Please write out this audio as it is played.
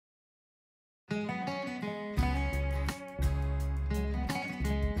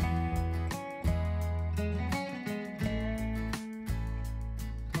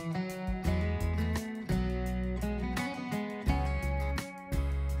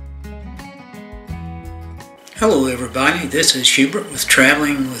Hello everybody, this is Hubert with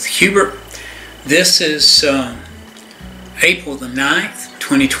Traveling with Hubert. This is April the 9th,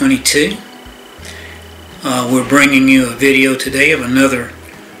 2022. We're bringing you a video today of another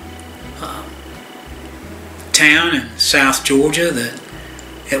town in South Georgia that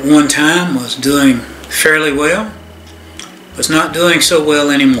at one time was doing fairly well, but is not doing so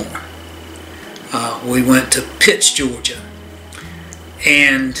well anymore. We went to Pitts, Georgia,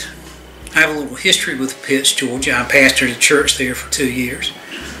 and I have a little history with Pitts, Georgia. I pastored a church there for 2 years,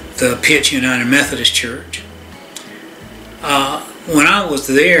 the Pitts United Methodist Church. When I was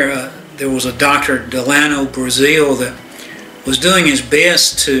there, there was a Dr. Delano Brazil that was doing his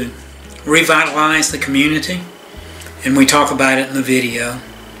best to revitalize the community, and we talk about it in the video.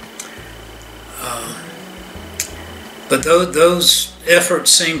 But those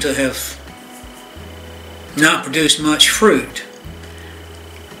efforts seem to have not produced much fruit.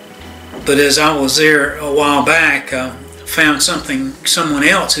 But as I was there a while back, found someone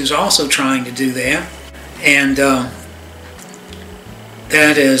else who's also trying to do that, and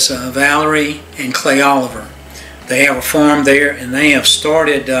that is Valerie and Clay Oliver. They have a farm there, and they have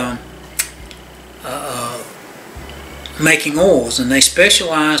started making oils, and they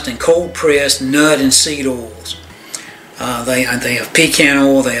specialized in cold pressed nut and seed oils. They have pecan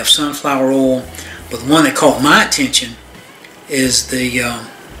oil, they have sunflower oil, but the one that caught my attention is the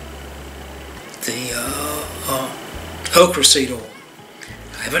okra seed oil.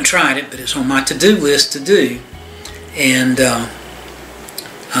 I haven't tried it, but it's on my to-do list to do, and I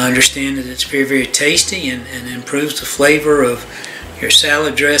understand that it's very, very tasty and improves the flavor of your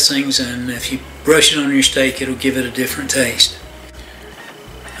salad dressings, and if you brush it on your steak, it'll give it a different taste.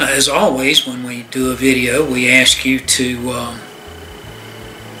 As always, when we do a video, we ask you to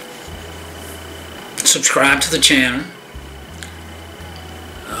subscribe to the channel.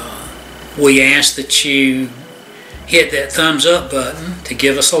 We ask that you hit that thumbs up button to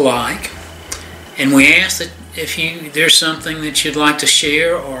give us a like, and we ask that if there's something that you'd like to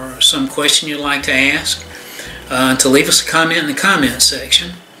share or some question you'd like to ask, to leave us a comment in the comment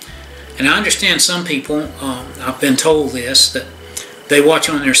section. And I understand some people, I've been told this, that they watch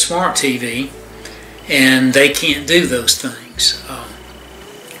on their smart TV and they can't do those things.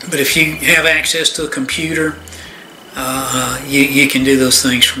 But if you have access to a computer, you can do those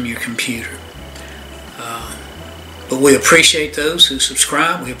things from your computer. But we appreciate those who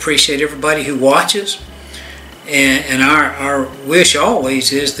subscribe. We appreciate everybody who watches. And our wish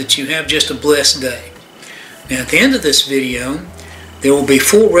always is that you have just a blessed day. Now, at the end of this video, there will be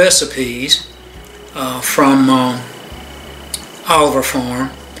full recipes from Oliver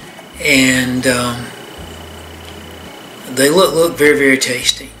Farm, and they look very, very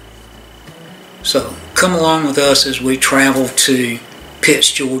tasty. So come along with us as we travel to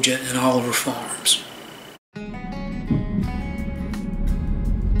Pitts, Georgia and Oliver Farms.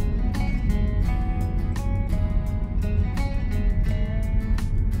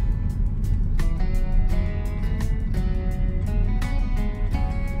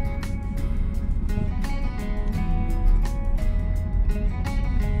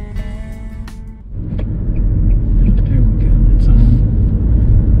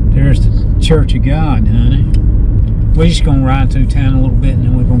 Church of God, honey. We're just going to ride through town a little bit, and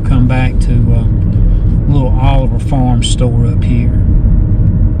then we're going to come back to a little Oliver Farm store up here.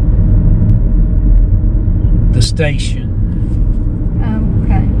 The station.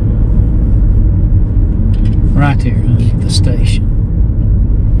 Okay. Right there, honey, the station.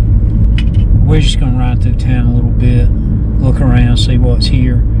 We're just going to ride through town a little bit, look around, see what's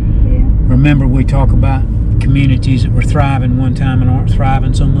here. Yeah. Remember, we talk about communities that were thriving one time and aren't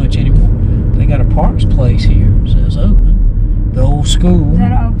thriving so much anymore. They got a Parks Place here. It says open. The old school. Is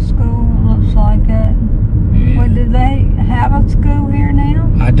that old school? It looks like that. Yeah. Well, do they have a school here now?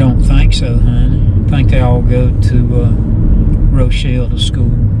 I don't think so, honey. I think they all go to Rochelle to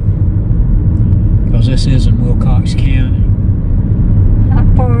school, because this is in Wilcox County. How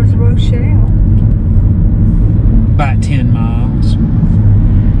far is Rochelle? About 10 miles.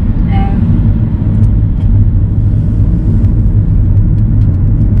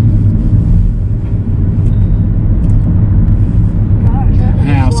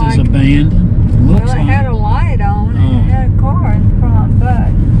 Abandoned. Well, it had a light on and it had a car in front, but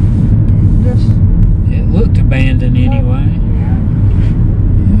it looked abandoned anyway. Yeah.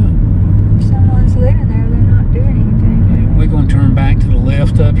 Someone's living there, they're not doing anything. Yeah, we're going to turn back to the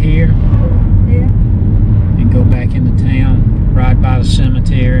left up here. Yeah. And go back into town, right by the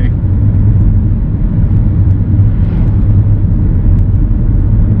cemetery.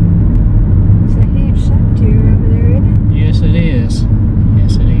 It's a huge cemetery over there, isn't it? Yes, it is.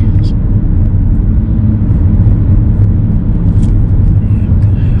 Yes, it is.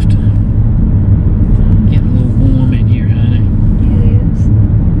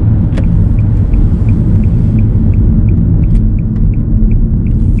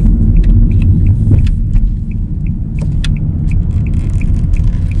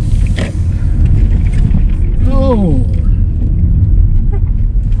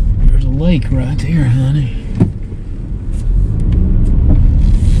 lake right there, honey.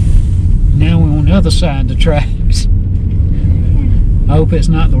 Now we're on the other side of the tracks. I hope it's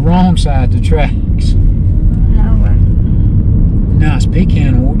not the wrong side of the tracks. No. Nice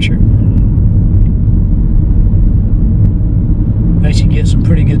pecan orchard. They should get some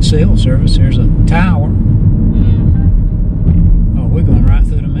pretty good cell service. There's a tower. Oh, we're going right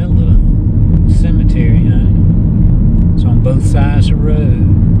through the middle of the cemetery, honey. It's on both sides of the road.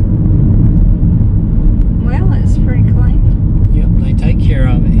 Well, it's pretty clean. Yep, they take care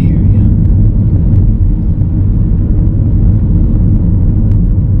of it here, yeah.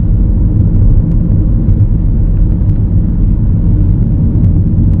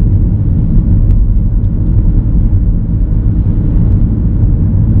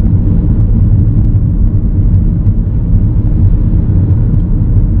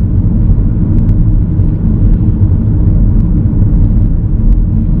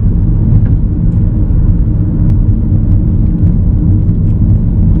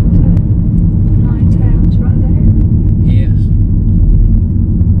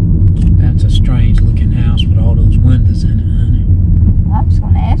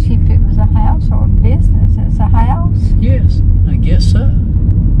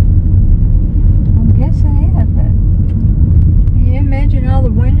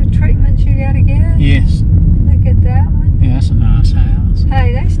 Yes. Look at that one. Yeah, that's a nice house.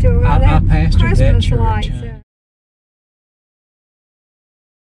 Hey, they still got I pastored that Christmas church. lights.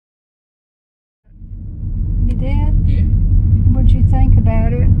 You did? Yeah. What'd you think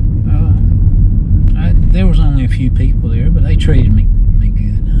about it? There was only a few people there, but they treated me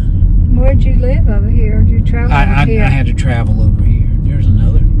good, honey. Where'd you live over here? Did you travel over here? I had to travel over here. There's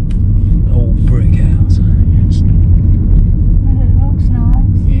another old brick house, honey. But it looks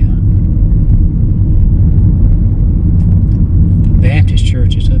nice. Yeah. Baptist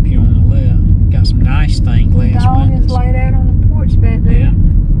church is up here on the left. Got some nice stained glass The dog windows. is laid out on the porch back there. Yeah.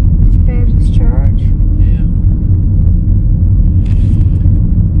 Baptist church. Yeah.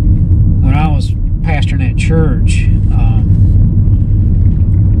 When I was pastoring that church,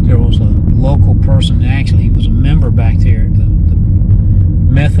 there was a local person, actually he was a member back there at the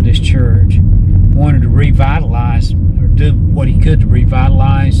Methodist church, wanted to revitalize, or do what he could to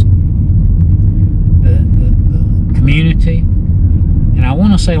revitalize the community. And I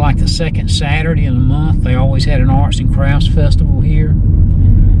want to say like the second Saturday of the month, they always had an arts and crafts festival here.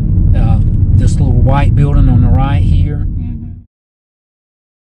 This little white building on the right here.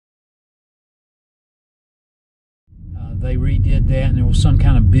 They redid that, and there was some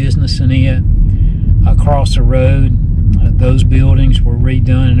kind of business in it. Across the road, those buildings were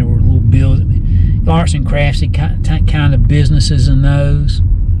redone, and there were little arts and craftsy kind of businesses in those.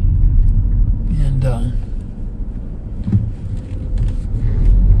 And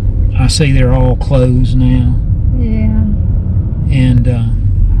I see they're all closed now. Yeah. And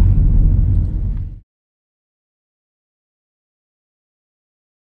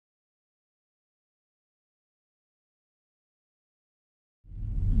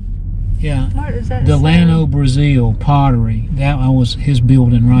yeah, What is that? Delano Brazil Pottery. That was his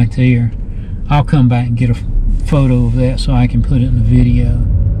building right there. I'll come back and get a photo of that so I can put it in the video.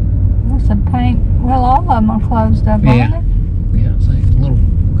 What's a paint? Well, all of them are closed up, Yeah. aren't Yeah, it's like a little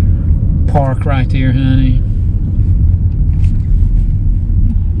park right there, honey.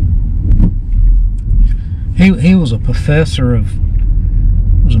 He was a professor of,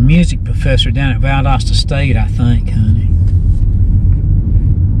 was a music professor down at Valdosta State, I think, honey.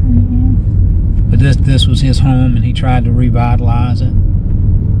 But this was his home, and he tried to revitalize it.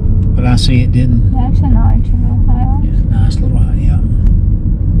 But I see it didn't. That's a nice little house. It's a nice little house, yeah.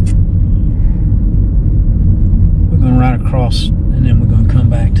 We're going right across, and then we're going to come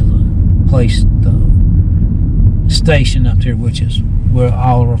back to the place, the station up there, which is where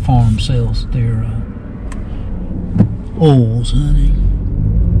Oliver Farm sells their oils, honey.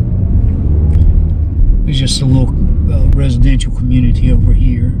 It's just a little residential community over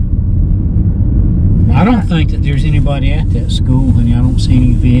here. I don't think that there's anybody at that school, honey. I don't see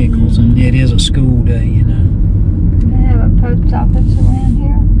any vehicles, and it is a school day, you know. They have a post office around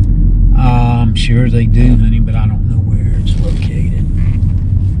here. I'm sure they do, honey, but I don't know where it's located.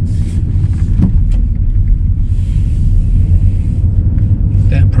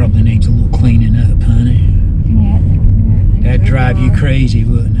 That probably needs a little cleaning up, honey. Yeah. That'd drive you crazy,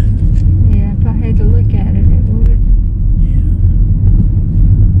 wouldn't it? Yeah, if I had to look at it, it would.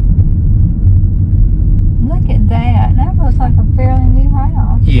 Look at that. That looks like a fairly new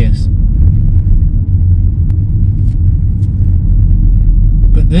house. Yes.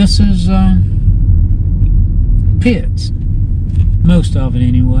 But this is Pitts. Most of it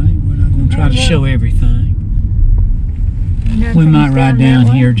anyway. We're not not going to try to show everything. Nothing's We might ride down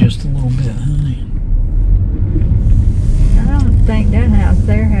that way. here just a little bit, honey. I don't think that house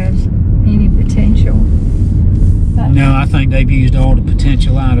there has any potential. But No, I think they've used all the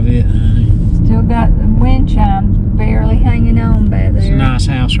potential out of it, honey. still got the wind chimes barely hanging on back It's a there. nice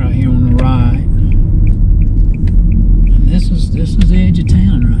house right here on the right. And this is the edge of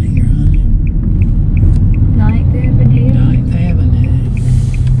town right here, honey. 9th Avenue. 9th Avenue.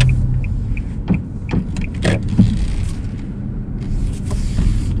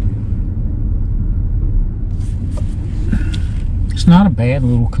 It's not a bad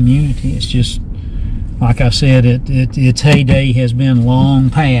little community. It's just, like I said, its heyday has been long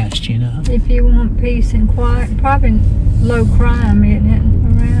past, you know. If you want peace and quiet, probably low crime, isn't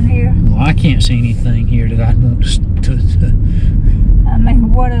it, around here? Well, I can't see anything here that I want to I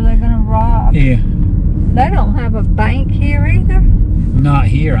mean, what are they going to rob? yeah, They don't have a bank here either. not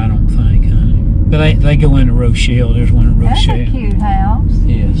here, I don't think, honey. But they go into Rochelle. There's one in That's Rochelle. a cute house.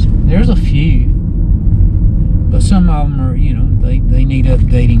 Yes, there's a few, but some of them are, you know, they need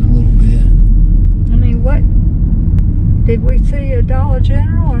updating a little bit. I mean, what? Did we see a Dollar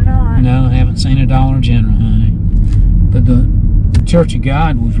General or not? No, I haven't seen a Dollar General, honey. But the Church of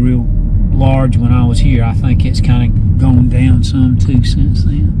God was real large when I was here. I think it's kind of gone down some too since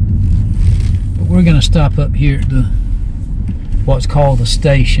then. But we're going to stop up here at the what's called the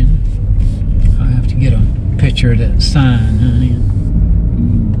station. I have to get a picture of that sign, honey.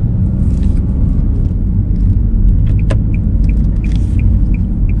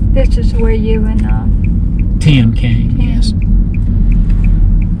 This is where you and Tim came, yes.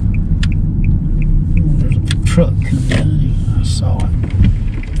 There's a truck coming down. I saw it.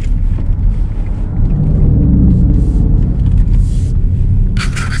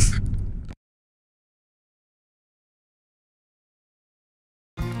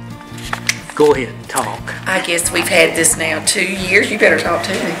 Go ahead and talk. I guess we've had this now 2 years. You better talk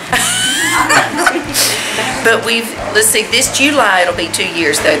to me. But let's see, this July it'll be 2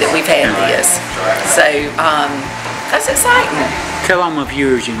 years though that we've had this. So, that's exciting. Tell all my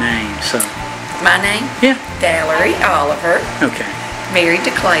viewers your name, so. My name? Yeah. Valerie Oliver, Okay. married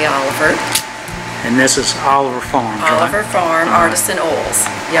to Clay Oliver. And this is Oliver Farms, right? Oliver Farm, Artisan Oils.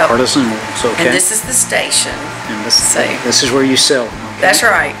 Yep. Artisan Oils, okay. And this is the station. And So, this is where you sell them, okay? that's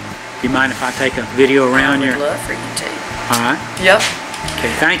right. You mind if I take a video around I your... would love for you to. All right. Yep.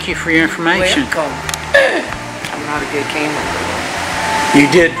 Okay, thank you for your information. Welcome. I'm not a good camera.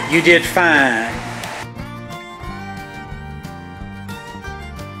 You did fine.